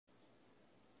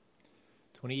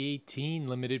2018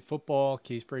 limited football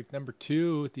case break number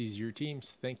 2. These are your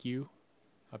teams. Thank you.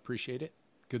 I appreciate it.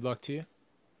 Good luck to you.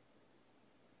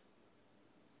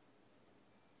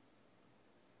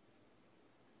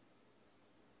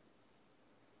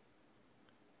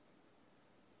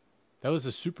 That was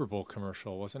a Super Bowl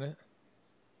commercial, wasn't it?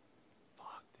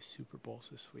 Fuck, the Super Bowl's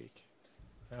this week.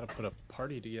 I gotta put a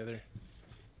party together.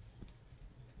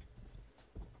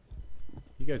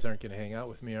 You guys aren't gonna hang out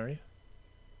with me, are you?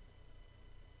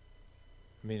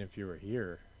 I mean, if you were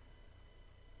here.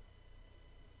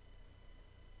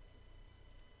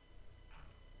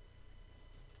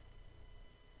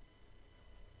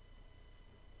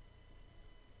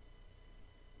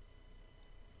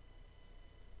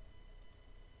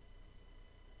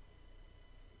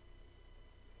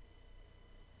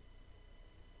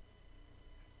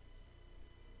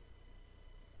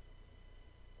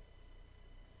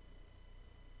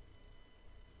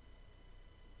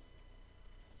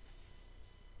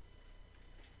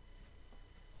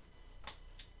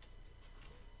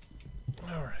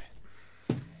 All right.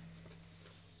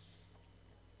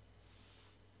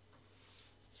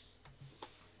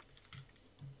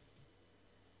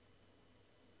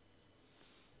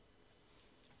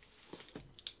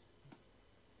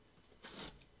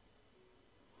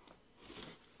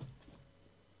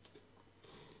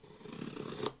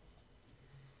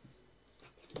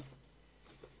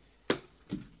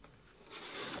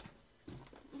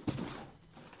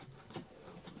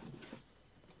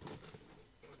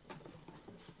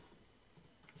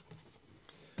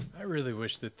 I really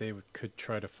wish that they could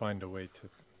try to find a way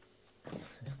to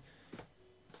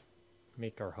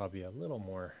make our hobby a little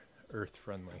more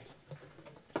earth-friendly.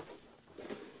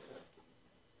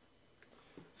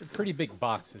 These are pretty big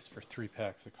boxes for 3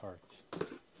 packs of cards.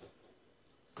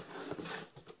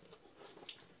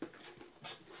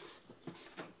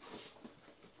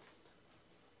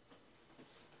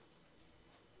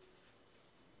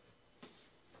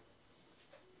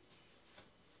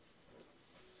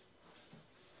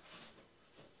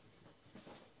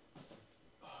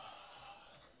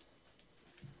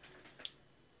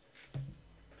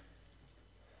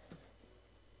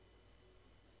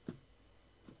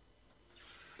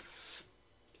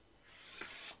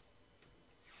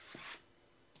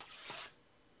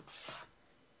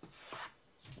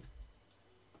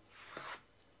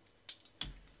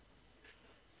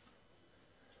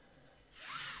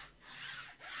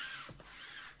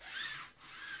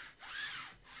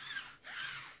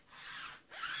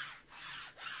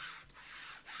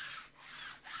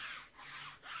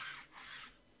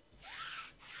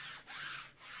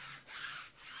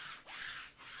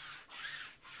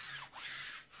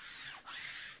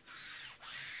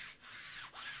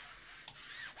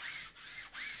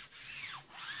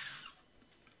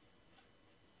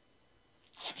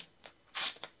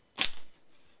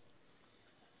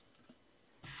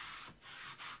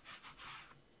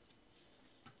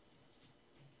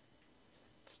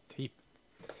 Tape.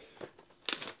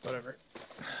 Whatever.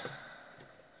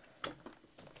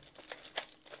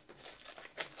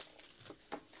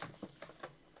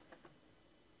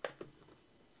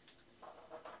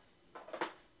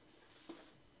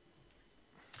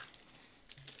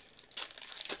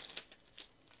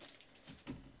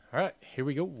 All right, here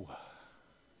we go.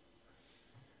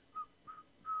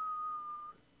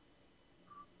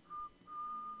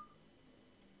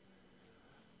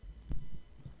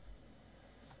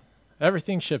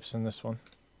 Everything ships in this one.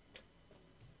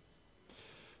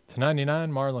 To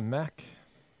 99, Marlon Mack.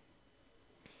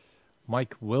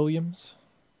 Mike Williams.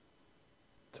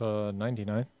 To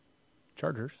 99,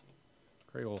 Chargers,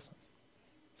 Greg Olson.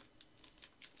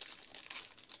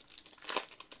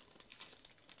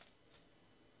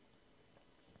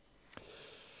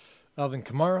 Alvin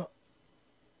Kamara.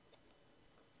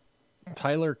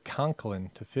 Tyler Conklin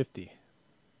to 50,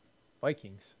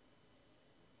 Vikings.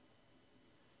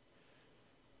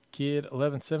 Kid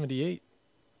 1178.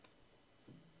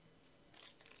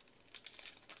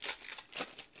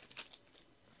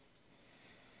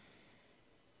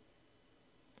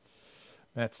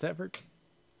 Matt Stafford,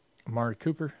 Amari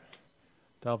Cooper,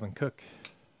 Dalvin Cook,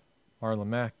 Marlon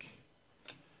Mack,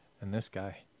 and this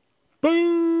guy.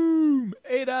 Boom!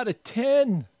 8 out of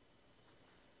 10.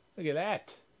 Look at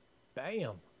that.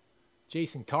 Bam.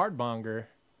 Jason Cardmonger.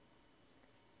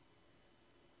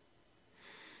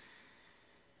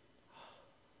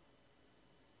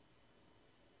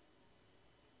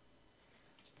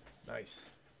 Nice.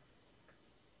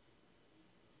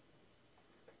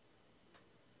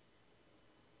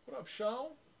 What up, Sean?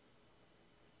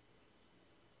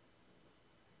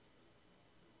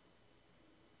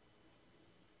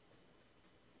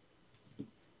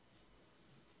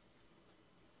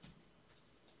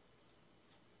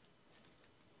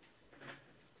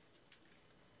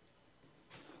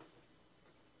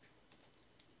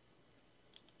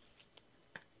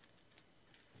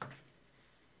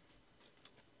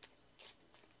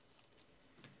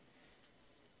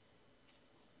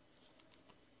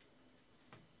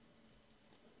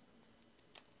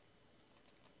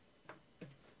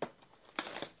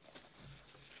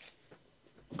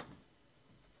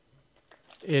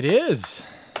 It is.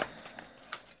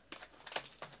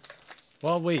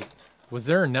 Well, wait. Was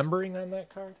there a numbering on that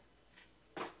card?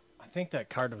 I think that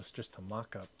card was just a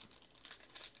mock-up.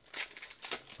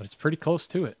 But it's pretty close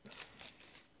to it.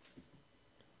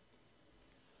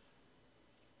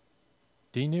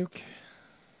 D-Nuke.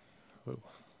 Whoa.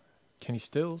 Kenny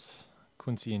Stills.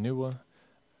 Quincy Enunwa.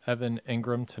 Evan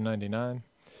Ingram to 99.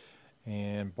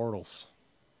 And Bortles.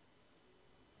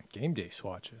 Game day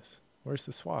swatches. Where's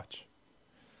the swatch?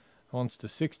 One's to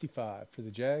 65 for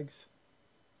the Jags.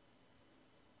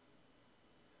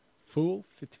 Fool,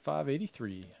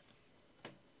 55.83.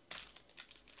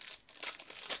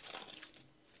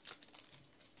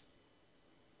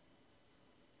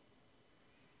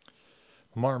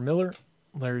 Lamar Miller,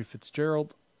 Larry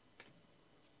Fitzgerald,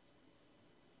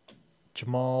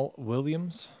 Jamal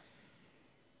Williams,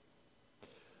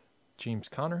 James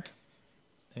Conner,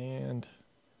 and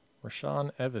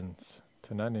Rashaan Evans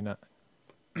to 99.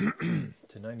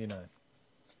 To 99.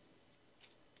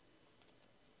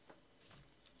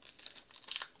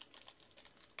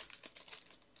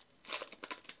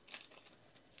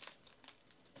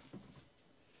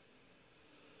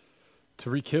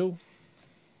 Tariq Hill,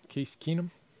 Case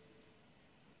Keenum,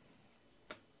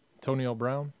 Antonio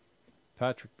Brown,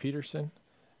 Patrick Peterson,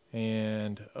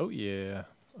 and oh yeah,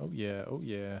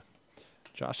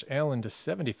 Josh Allen to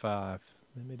 75.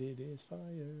 Limited is fire.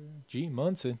 G.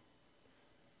 Munson.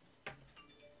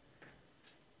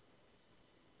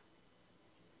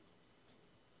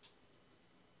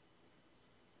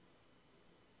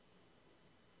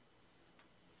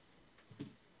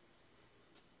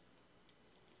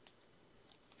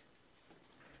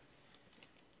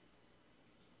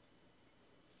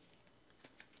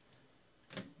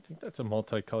 I think that's a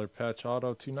multicolor patch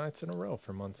auto 2 nights in a row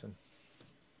for Munson.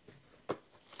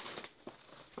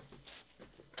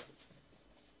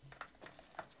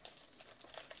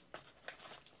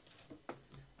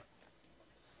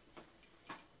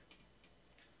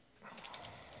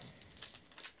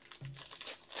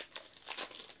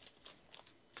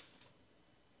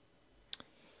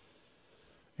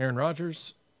 Aaron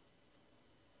Rodgers,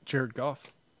 Jared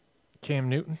Goff, Cam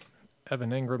Newton,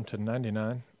 Evan Ingram to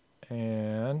 99,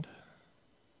 and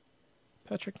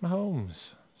Patrick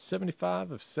Mahomes,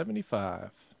 75 of 75.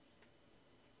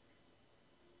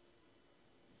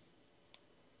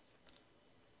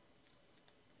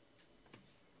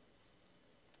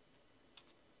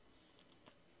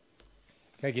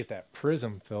 Gotta get that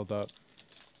prism filled up.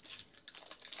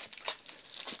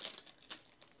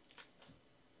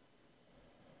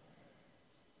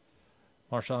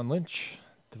 Marshawn Lynch,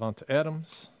 Devonta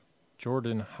Adams,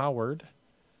 Jordan Howard,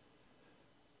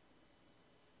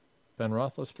 Ben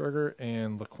Roethlisberger,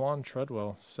 and Laquan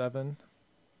Treadwell, 7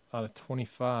 out of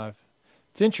 25.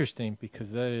 It's interesting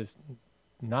because that is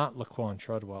not Laquan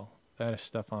Treadwell. That is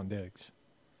Stephon Diggs.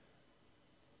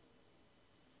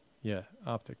 Yeah,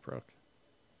 optic broke.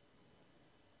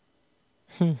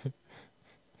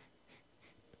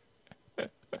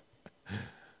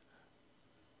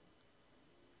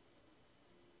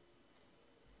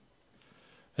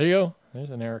 There you go. There's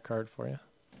an error card for you.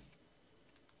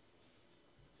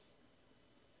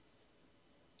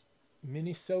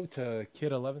 Minnesota,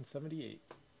 Kid 1178.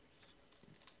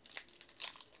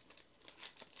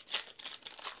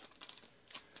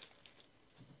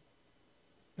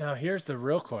 Now here's the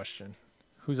real question.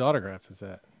 Whose autograph is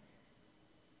that?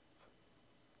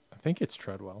 I think it's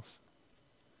Treadwell's.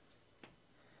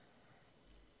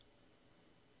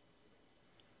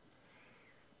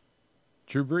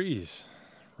 Drew Brees,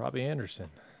 Robbie Anderson,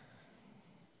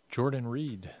 Jordan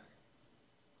Reed,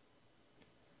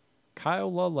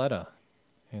 Kyle Lauletta,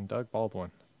 and Doug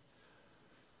Baldwin.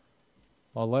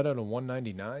 Lauletta to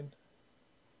 199.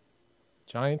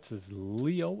 Giants is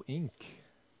Leo Inc.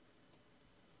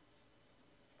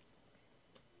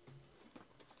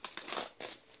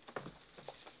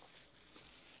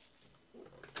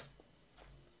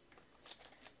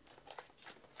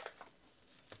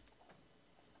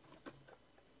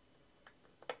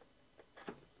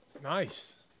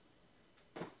 Nice.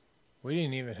 We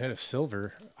didn't even hit a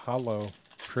silver hollow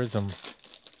prism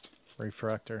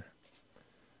refractor.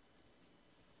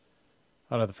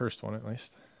 Out of the first one, at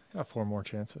least. Got 4 more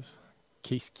chances.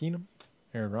 Case Keenum,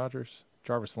 Aaron Rodgers,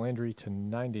 Jarvis Landry to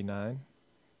 99,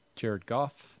 Jared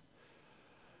Goff,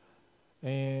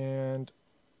 and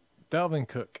Dalvin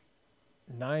Cook,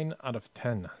 9 out of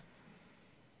 10.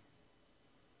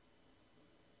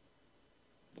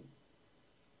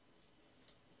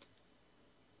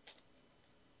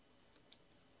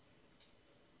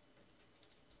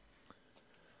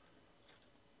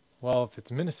 Well, if it's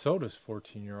Minnesota's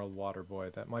 14-year-old water boy,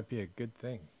 that might be a good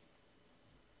thing.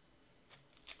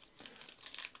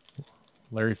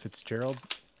 Larry Fitzgerald.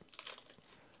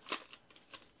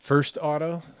 First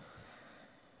auto.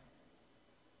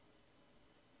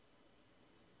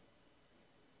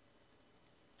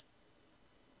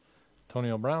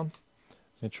 Antonio Brown,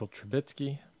 Mitchell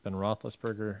Trubisky, Ben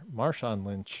Roethlisberger, Marshawn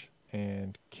Lynch,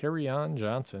 and Kerryon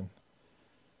Johnson.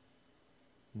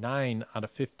 9 out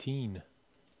of 15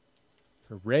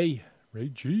 for Ray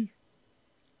G.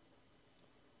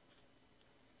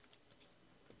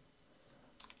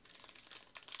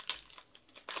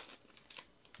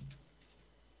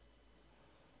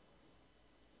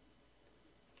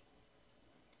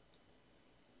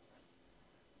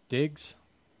 Diggs,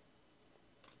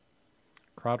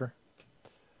 Crowder,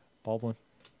 Baldwin,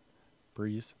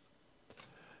 Breeze,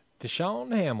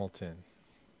 Deshaun Hamilton.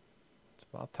 It's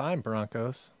about time,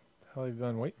 Broncos. What the hell have you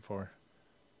been waiting for?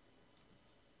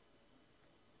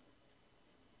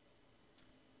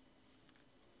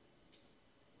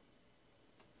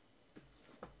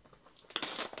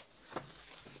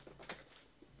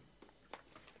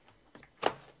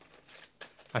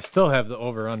 I still have the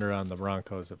over-under on the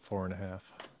Broncos at 4.5.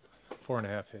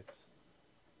 4.5 hits.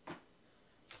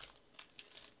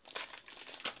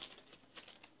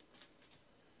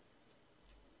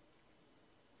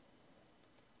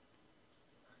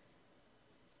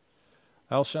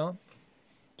 Alshon,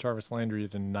 Jarvis Landry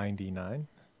to 99.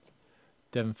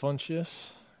 Devin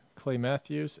Funchess, Clay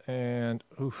Matthews, and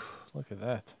oof, look at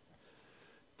that.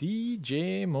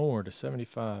 DJ Moore to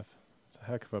 75. It's a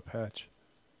heck of a patch.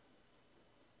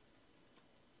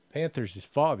 Panthers is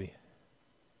Fobby.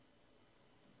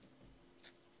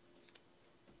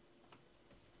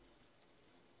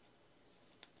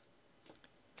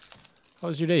 How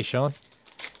was your day, Sean?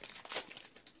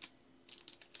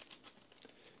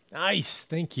 Nice,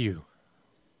 thank you.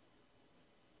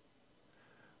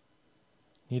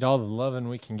 Need all the loving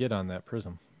we can get on that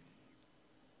prism.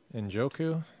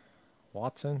 Njoku,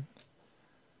 Watson,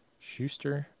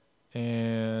 Schuster,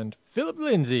 and Philip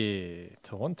Lindsay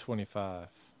to 125.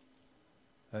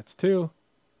 That's 2.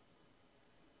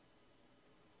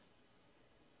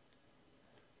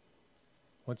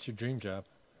 What's your dream job?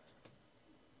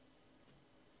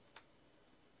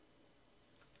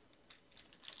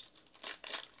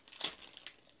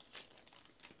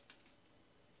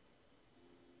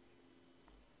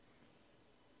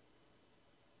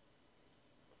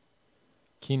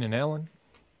 Keenan Allen,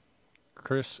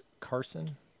 Chris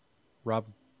Carson, Rob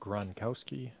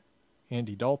Gronkowski,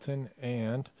 Andy Dalton,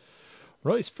 and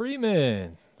Royce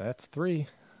Freeman. That's 3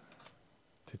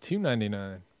 to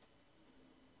 299.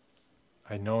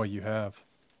 I know you have.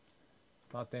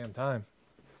 About damn time.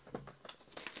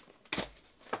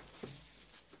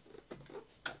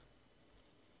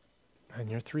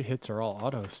 And your 3 hits are all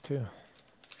autos too.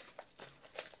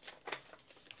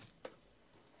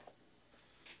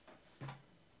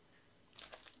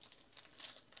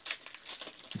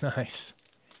 Nice.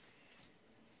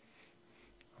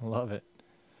 I love it.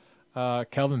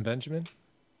 Calvin Benjamin,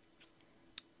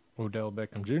 Odell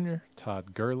Beckham Jr.,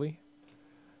 Todd Gurley,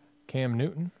 Cam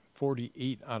Newton,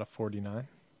 48 out of 49,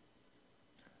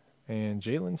 and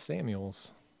Jalen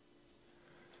Samuels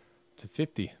to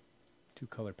 50.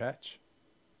 2-color patch.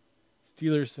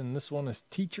 Steelers in this one is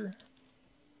Teacher.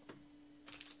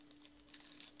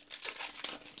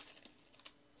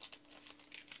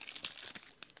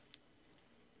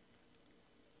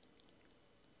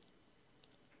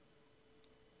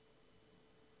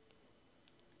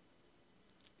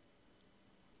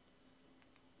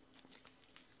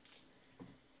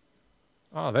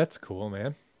 Oh, that's cool,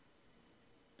 man.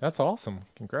 That's awesome.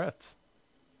 Congrats.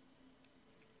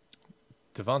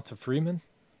 Devonta Freeman,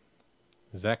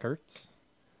 Zach Ertz,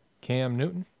 Cam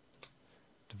Newton,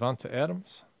 Devonta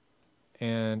Adams,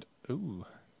 and, ooh,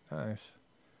 nice,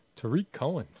 Tariq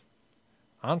Cohen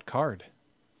on card.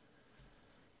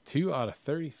 2 out of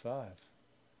 35.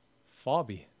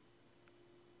 Fobby.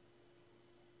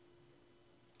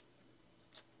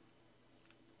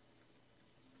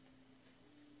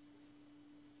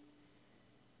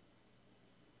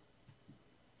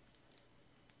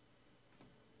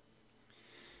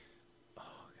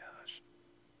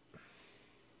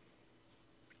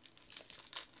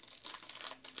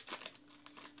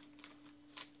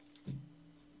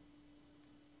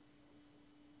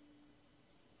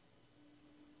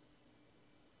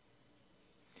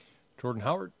 Jordan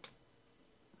Howard,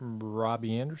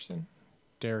 Robbie Anderson,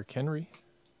 Derrick Henry,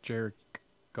 Jared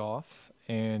Goff,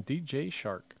 and DJ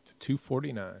Shark to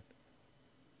 249.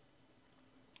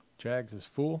 Jags is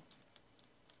full.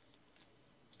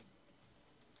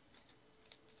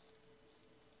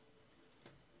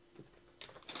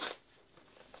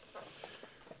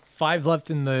 Five left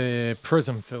in the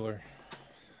prism filler.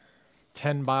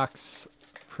 10-box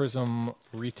Prism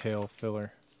retail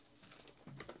filler.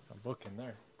 A book in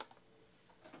there.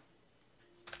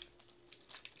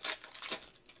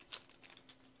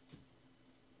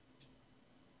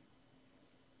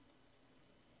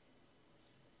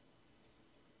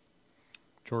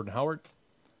 Jordan Howard,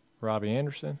 Robbie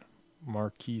Anderson,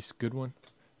 Marquise Goodwin,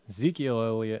 Ezekiel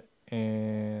Elliott,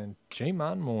 and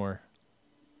Jamon Moore.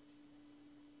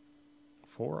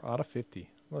 4 out of 50.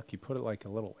 Look, he put it like a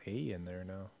little A in there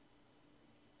now.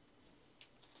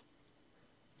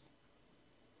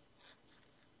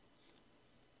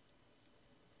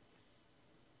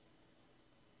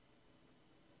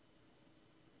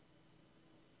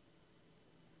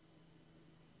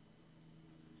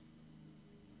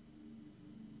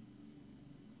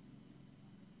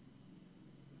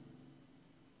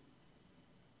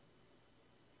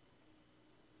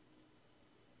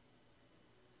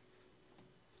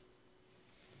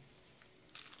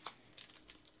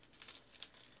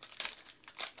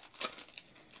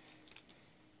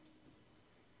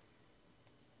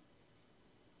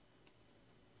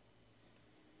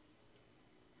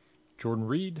 Jordan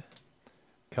Reed,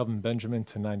 Kelvin Benjamin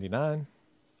to 99,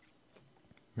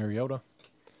 Mariota,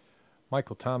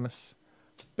 Michael Thomas,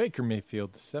 Baker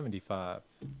Mayfield to 75.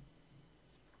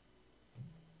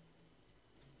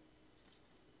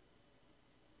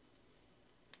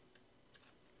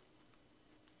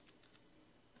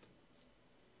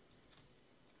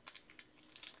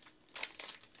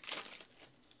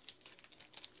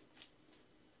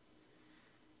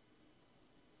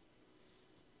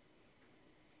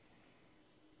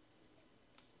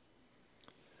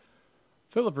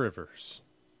 Phillip Rivers,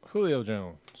 Julio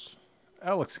Jones,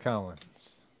 Alex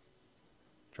Collins,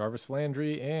 Jarvis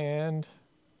Landry, and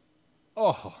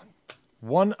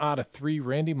 1 out of 3,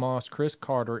 Randy Moss, Chris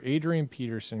Carter, Adrian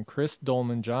Peterson, Chris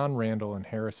Dolman, John Randall, and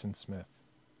Harrison Smith.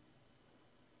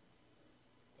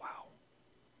 Wow.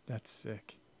 That's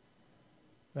sick.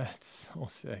 That's so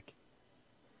sick.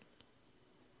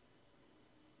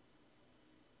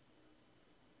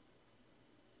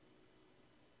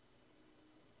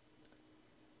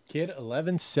 Kid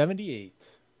 1178.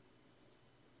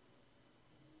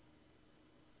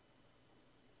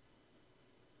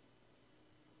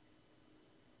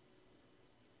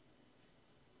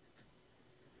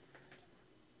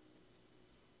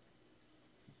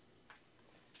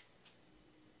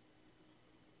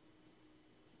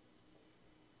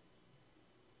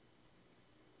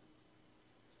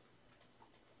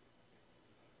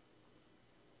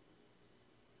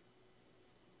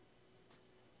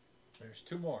 There's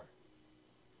 2 more.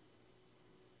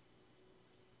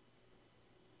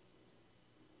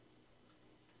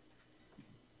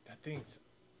 That thing's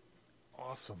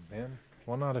awesome, man.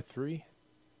 1 out of 3.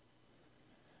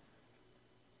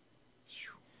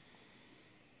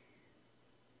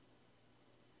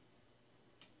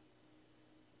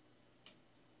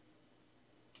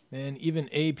 Man, even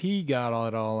AP got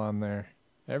it all on there.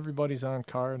 Everybody's on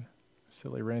card.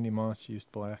 Silly Randy Moss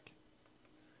used black.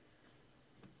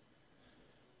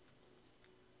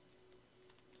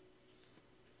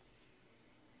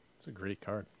 It's a great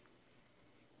card.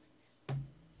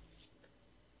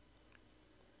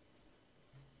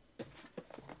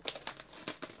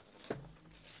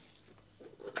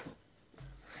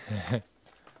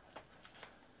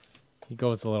 He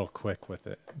goes a little quick with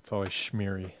it. It's always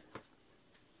schmeary.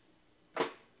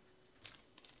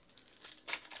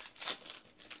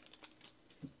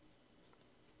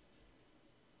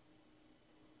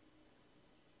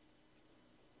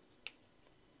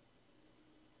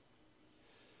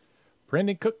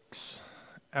 Brandon Cooks,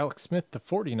 Alex Smith to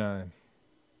 49,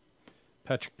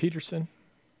 Patrick Peterson,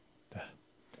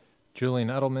 Julian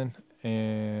Edelman,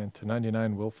 and to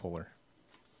 99, Will Fuller.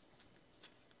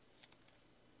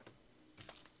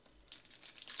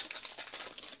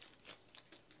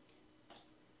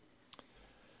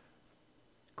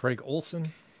 Greg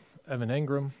Olson, Evan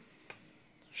Engram,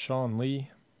 Sean Lee,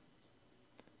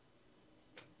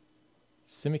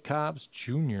 Simi Cobbs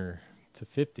Jr. to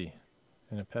 50.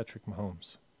 And a Patrick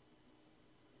Mahomes.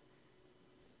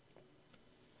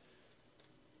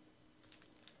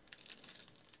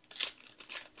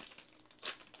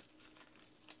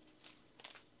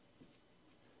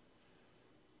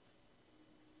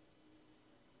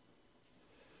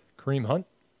 Kareem Hunt,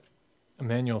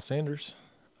 Emmanuel Sanders,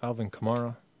 Alvin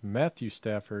Kamara, Matthew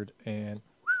Stafford, and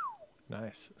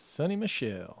nice, Sonny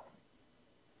Michel.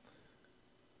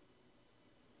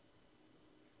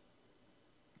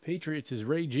 Patriots is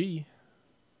Ray G.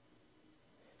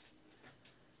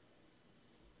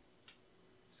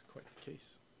 It's quite the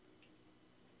case.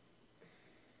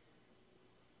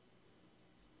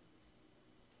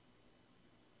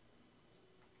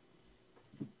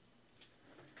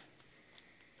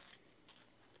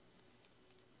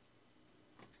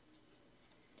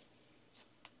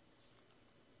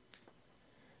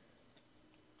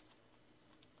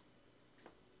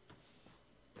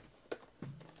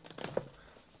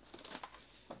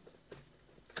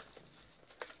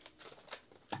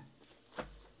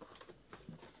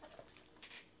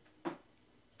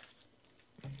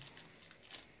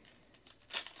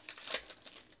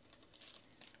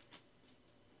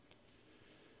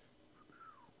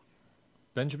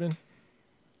 Benjamin,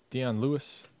 Deion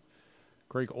Lewis,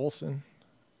 Greg Olson,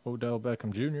 Odell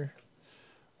Beckham Jr.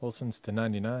 Olson's to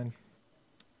 99.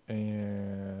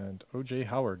 And O.J.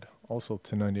 Howard, also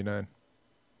to 99.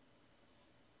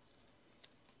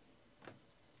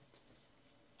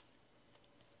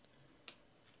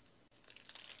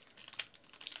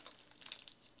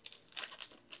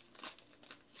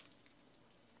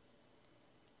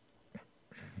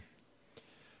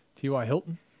 T.Y.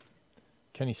 Hilton,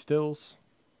 Kenny Stills,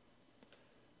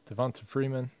 Devonta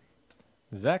Freeman,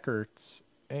 Zach Ertz,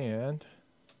 and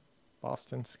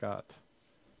Boston Scott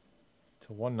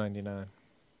to 199.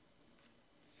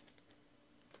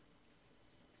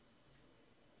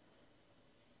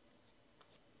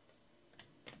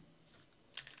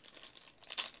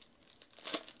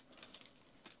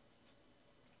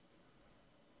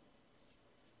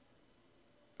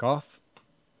 Goff,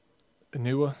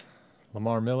 Anua,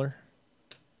 Lamar Miller,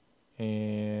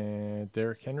 and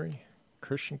Derrick Henry,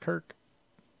 Christian Kirk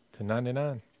to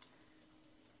 99.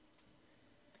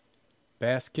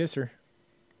 Bass Kisser,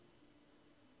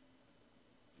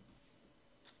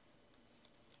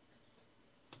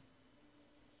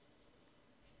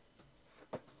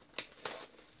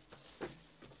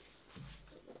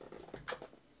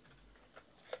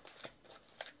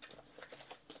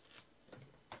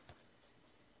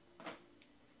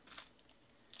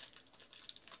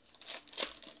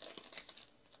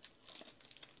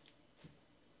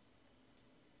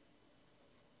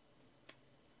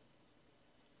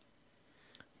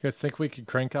 you guys think we could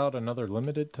crank out another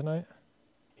limited tonight?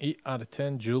 8 out of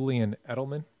 10, Julian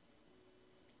Edelman,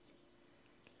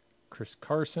 Chris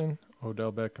Carson,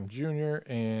 Odell Beckham Jr.,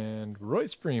 and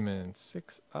Royce Freeman,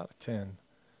 6 out of 10.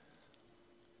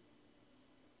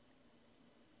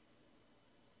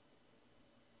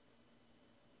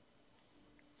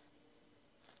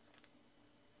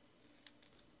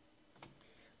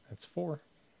 That's 4.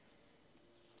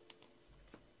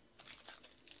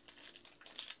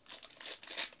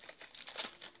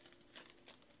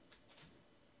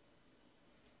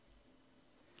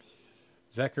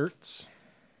 Zach Ertz,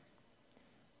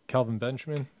 Calvin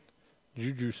Benjamin,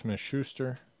 Juju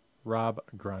Smith-Schuster, Rob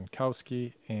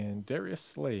Gronkowski, and Darius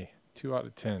Slay, 2 out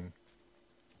of 10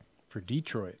 for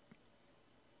Detroit.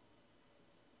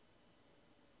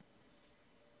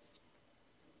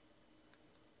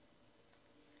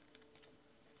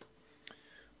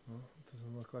 Well, it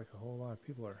doesn't look like a whole lot of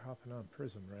people are hopping on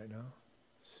Prism right now.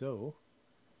 So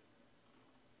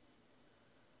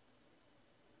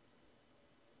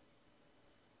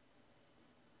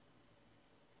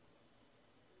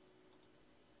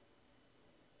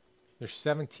there's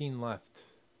 17 left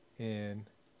in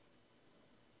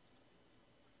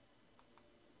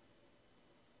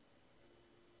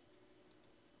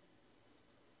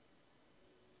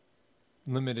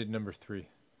limited number 3.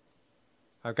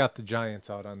 I've got the Giants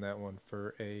out on that one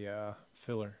for a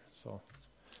filler, so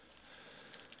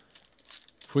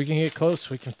if we can get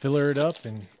close, we can filler it up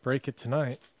and break it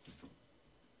tonight.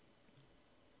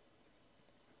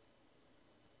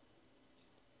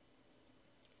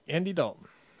 Andy Dalton,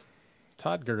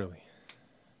 Todd Gurley,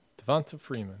 Devonta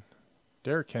Freeman,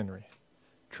 Derrick Henry,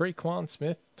 Traquan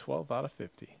Smith, 12 out of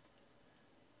 50.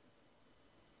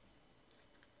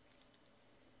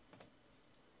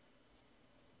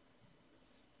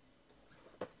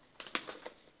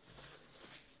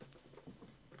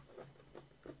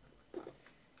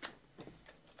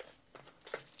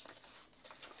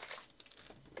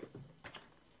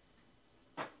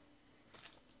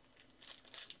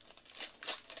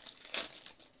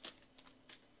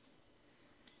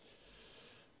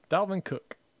 Dalvin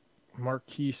Cook,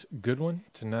 Marquise Goodwin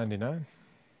to 99.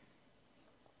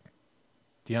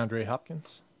 DeAndre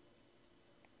Hopkins,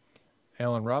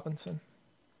 Allen Robinson,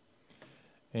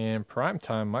 and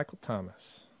primetime Michael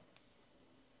Thomas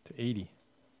to 80.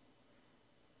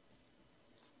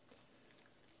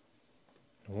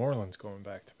 New Orleans going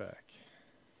back to back.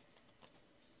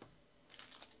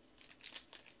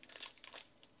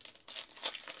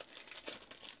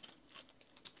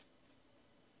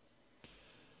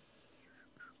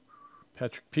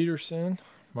 Patrick Peterson,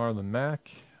 Marlon Mack,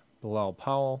 Bilal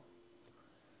Powell,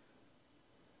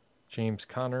 James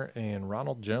Conner, and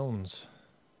Ronald Jones.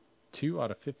 2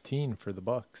 out of 15 for the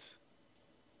Bucks.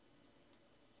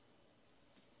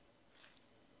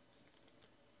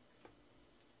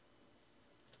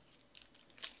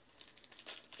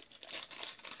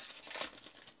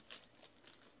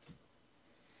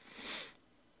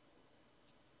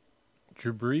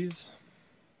 Drew Brees,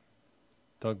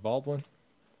 Doug Baldwin,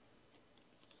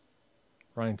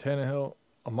 Ryan Tannehill,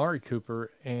 Amari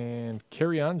Cooper, and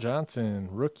Kerryon Johnson,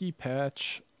 rookie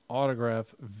patch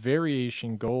autograph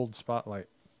variation gold spotlight.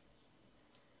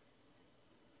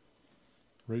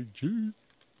 Ray G.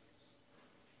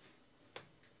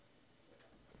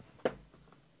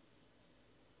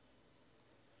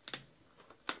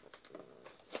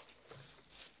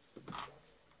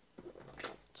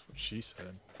 That's what she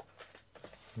said.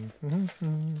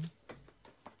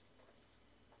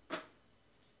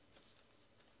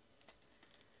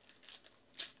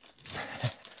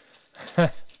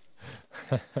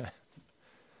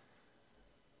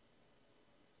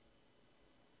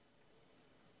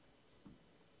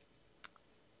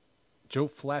 Joe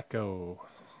Flacco,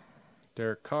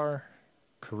 Derek Carr,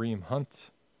 Kareem Hunt,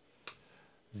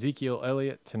 Ezekiel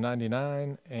Elliott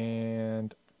 /99,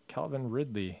 and Calvin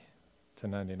Ridley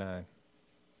 /99.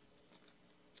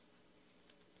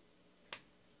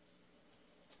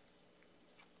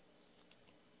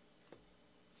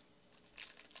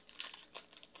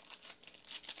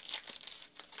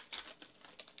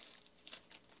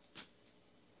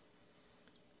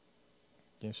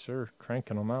 Yes, sir.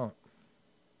 Cranking them out.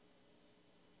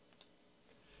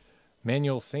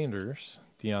 Manuel Sanders,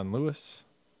 Deion Lewis,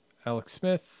 Alex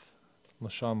Smith,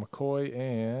 LaShawn McCoy,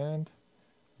 and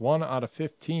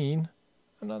 1/15,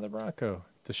 another Bronco,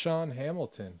 Deshaun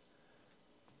Hamilton.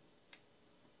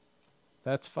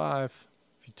 That's 5.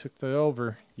 If you took the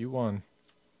over, you won.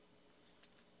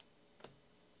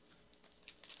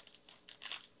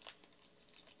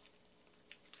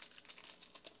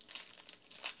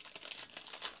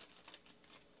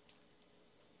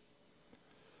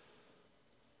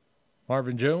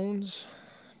 Marvin Jones,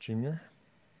 Jr.,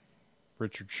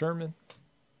 Richard Sherman,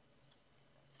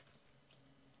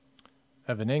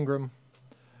 Evan Ingram,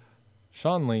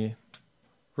 Sean Lee,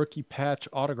 rookie patch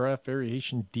autograph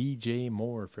variation DJ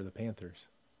Moore for the Panthers.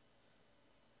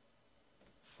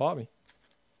 Fought me.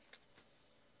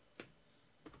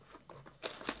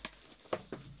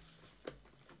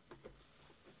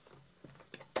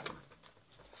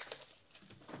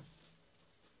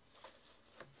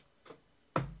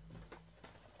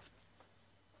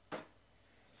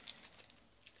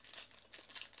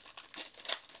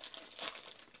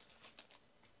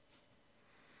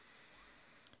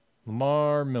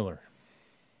 Lamar Miller,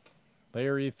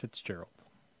 Larry Fitzgerald,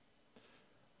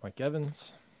 Mike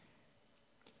Evans,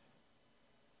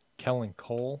 Kellen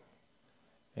Cole,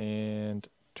 and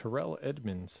Terrell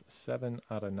Edmonds,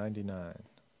 7/99.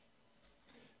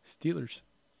 Steelers.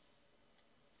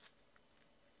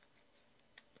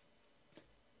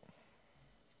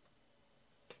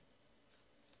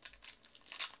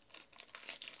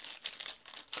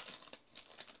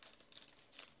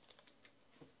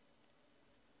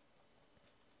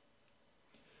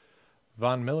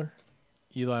 Von Miller,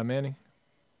 Eli Manning,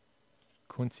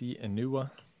 Quincy Enunwa,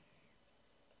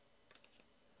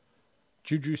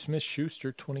 Juju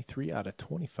Smith-Schuster,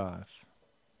 23/25.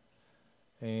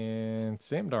 And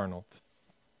Sam Darnold,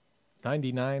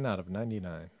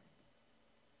 99/99.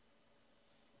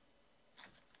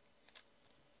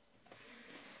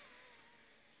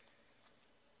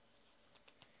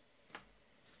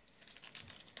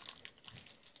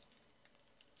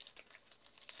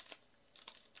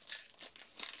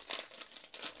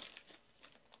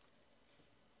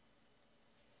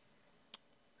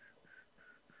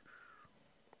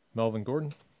 Melvin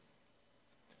Gordon,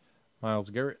 Myles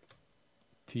Garrett,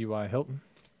 T.Y. Hilton,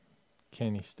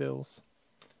 Kenny Stills,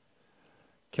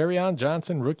 Kerryon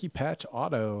Johnson, rookie patch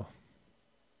auto,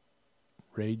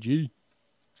 Ray G.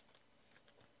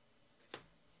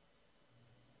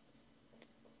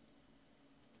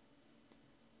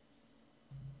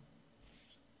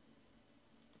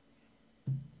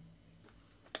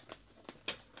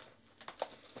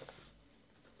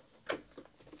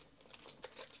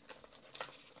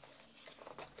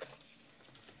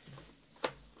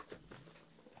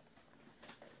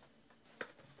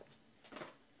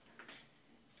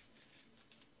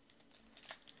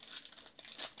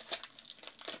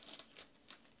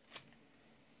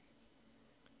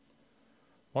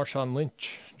 Marshawn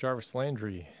Lynch, Jarvis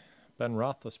Landry, Ben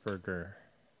Roethlisberger,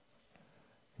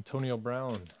 Antonio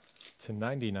Brown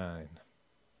 /99,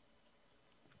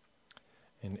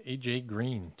 and AJ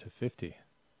Green /50.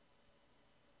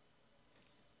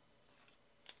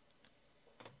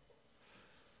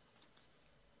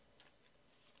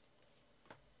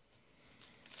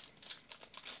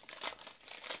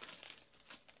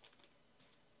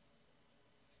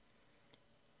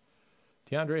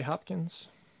 DeAndre Hopkins,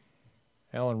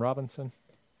 Allen Robinson,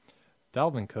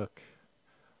 Dalvin Cook,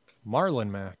 Marlon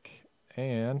Mack,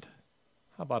 and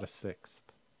how about a 6th?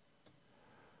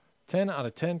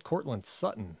 10/10, Cortland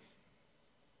Sutton.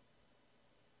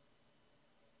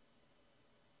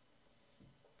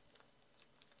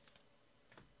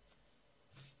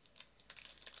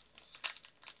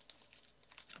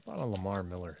 How about a Lamar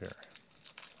Miller here?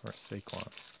 Or a Saquon?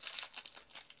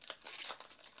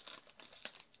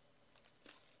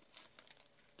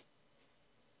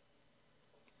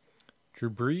 Drew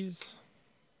Brees.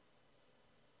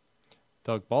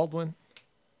 Doug Baldwin.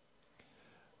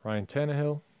 Ryan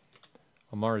Tannehill.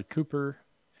 Amari Cooper.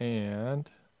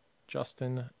 And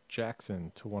Justin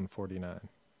Jackson to 149.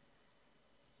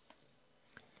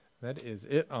 That is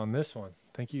it on this one.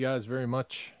 Thank you guys very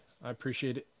much. I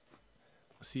appreciate it.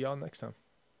 We'll see y'all next time.